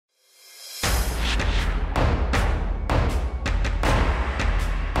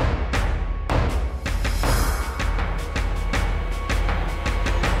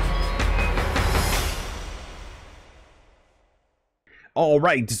All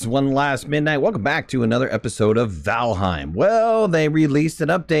right, this is One Last Midnight. Welcome back to another episode of Valheim. Well, they released an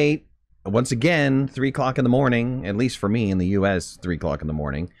update once again, 3 o'clock in the morning, at least for me in the US, 3 o'clock in the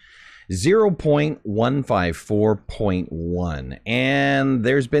morning, 0.154.1. And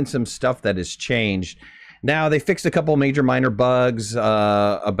there's been some stuff that has changed. Now, they fixed a couple major minor bugs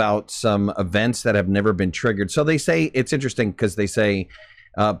about some events that have never been triggered. So they say, it's interesting because they say,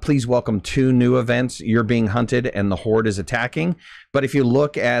 please welcome 2 new events. You're being hunted and the horde is attacking. But if you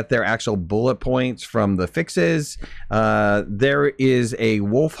look at their actual bullet points from the fixes, there is a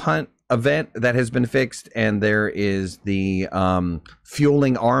wolf hunt event that has been fixed, and there is the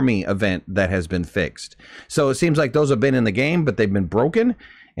fueling army event that has been fixed. So it seems like those have been in the game, but they've been broken.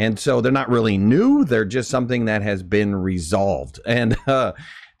 And so they're not really new. They're just something that has been resolved. And to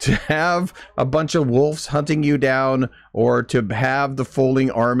have a bunch of wolves hunting you down, or to have the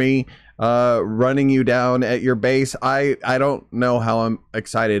fueling army running you down at your base, I don't know how I'm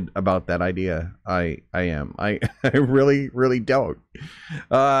excited about that idea. I am. I really don't.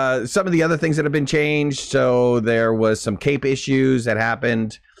 Some of the other things that have been changed. So there was some cape issues that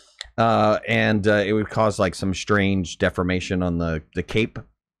happened, and it would cause like some strange deformation on the cape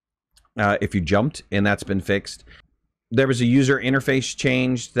if you jumped, and that's been fixed. There was a user interface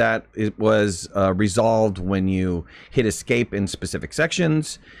change that it was resolved when you hit escape in specific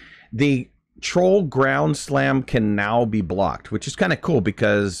sections. The troll ground slam can now be blocked, which is kind of cool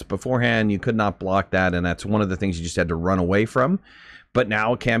because beforehand you could not block that, and that's one of the things you just had to run away from. But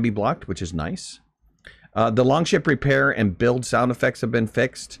now it can be blocked, which is nice. The longship repair and build sound effects have been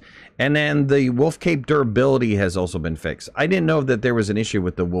fixed. And then the wolf cape durability has also been fixed. I didn't know that there was an issue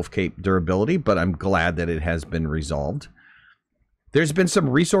with the wolf cape durability, but I'm glad that it has been resolved. There's been some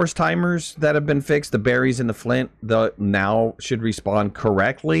resource timers that have been fixed. The berries and the flint now should respawn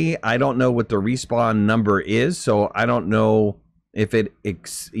correctly. I don't know what the respawn number is, so I don't know if it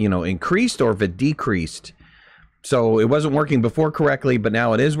increased or if it decreased. So it wasn't working before correctly, but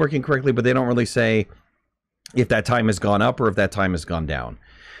now it is working correctly, but they don't really say if that time has gone up or if that time has gone down.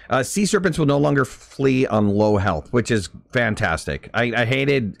 Sea serpents will no longer flee on low health, which is fantastic. I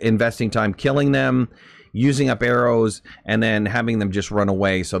hated investing time killing them, using up arrows, and then having them just run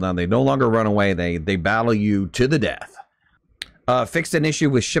away. So now they no longer run away. They battle you to the death. Fixed an issue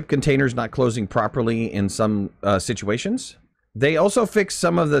with ship containers not closing properly in some situations. They also fixed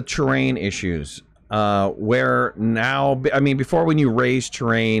some of the terrain issues. Where now, I mean, before when you raised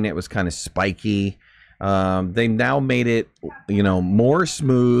terrain, it was kind of spiky. They now made it, more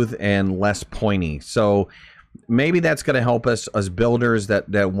smooth and less pointy. So maybe that's going to help us as builders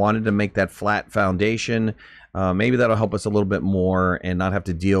that wanted to make that flat foundation. Maybe that'll help us a little bit more and not have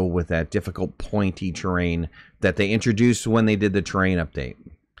to deal with that difficult pointy terrain that they introduced when they did the terrain update.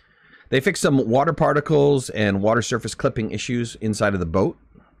 They fixed some water particles and water surface clipping issues inside of the boat.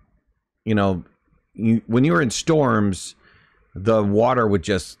 When you were in storms, the water would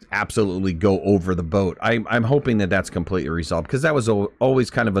just absolutely go over the boat. I'm hoping that that's completely resolved, because that was always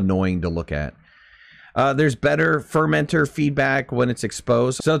kind of annoying to look at. There's better fermenter feedback when it's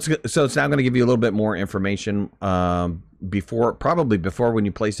exposed. So it's now going to give you a little bit more information probably before when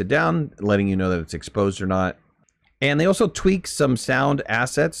you place it down, letting you know that it's exposed or not. And they also tweak some sound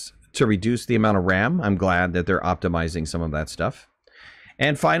assets to reduce the amount of RAM. I'm glad that they're optimizing some of that stuff.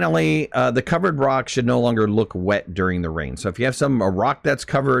 And finally, the covered rock should no longer look wet during the rain. So if you have a rock that's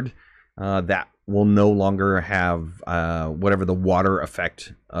covered, that will no longer have whatever the water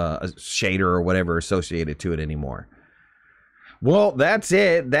effect, shader or whatever associated to it anymore. Well, that's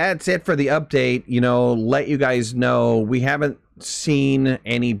it. That's it for the update. Let you guys know we haven't seen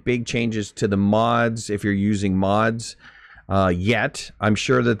any big changes to the mods if you're using mods yet. I'm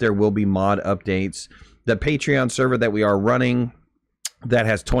sure that there will be mod updates. The Patreon server that we are running, that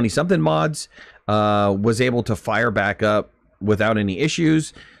has 20-something mods, was able to fire back up without any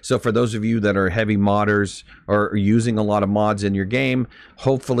issues. So for those of you that are heavy modders or are using a lot of mods in your game,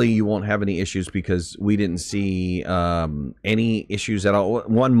 hopefully you won't have any issues, because we didn't see any issues at all.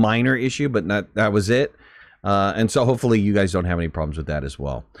 One minor issue, but that was it. And so hopefully you guys don't have any problems with that as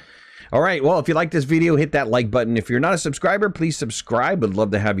well. All right, well, if you like this video, hit that like button. If you're not a subscriber, please subscribe. I'd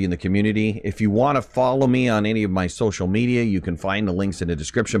love to have you in the community. If you want to follow me on any of my social media, you can find the links in the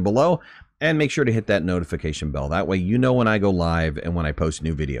description below. And make sure to hit that notification bell. That way you know when I go live and when I post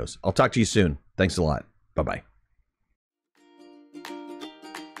new videos. I'll talk to you soon. Thanks a lot. Bye-bye.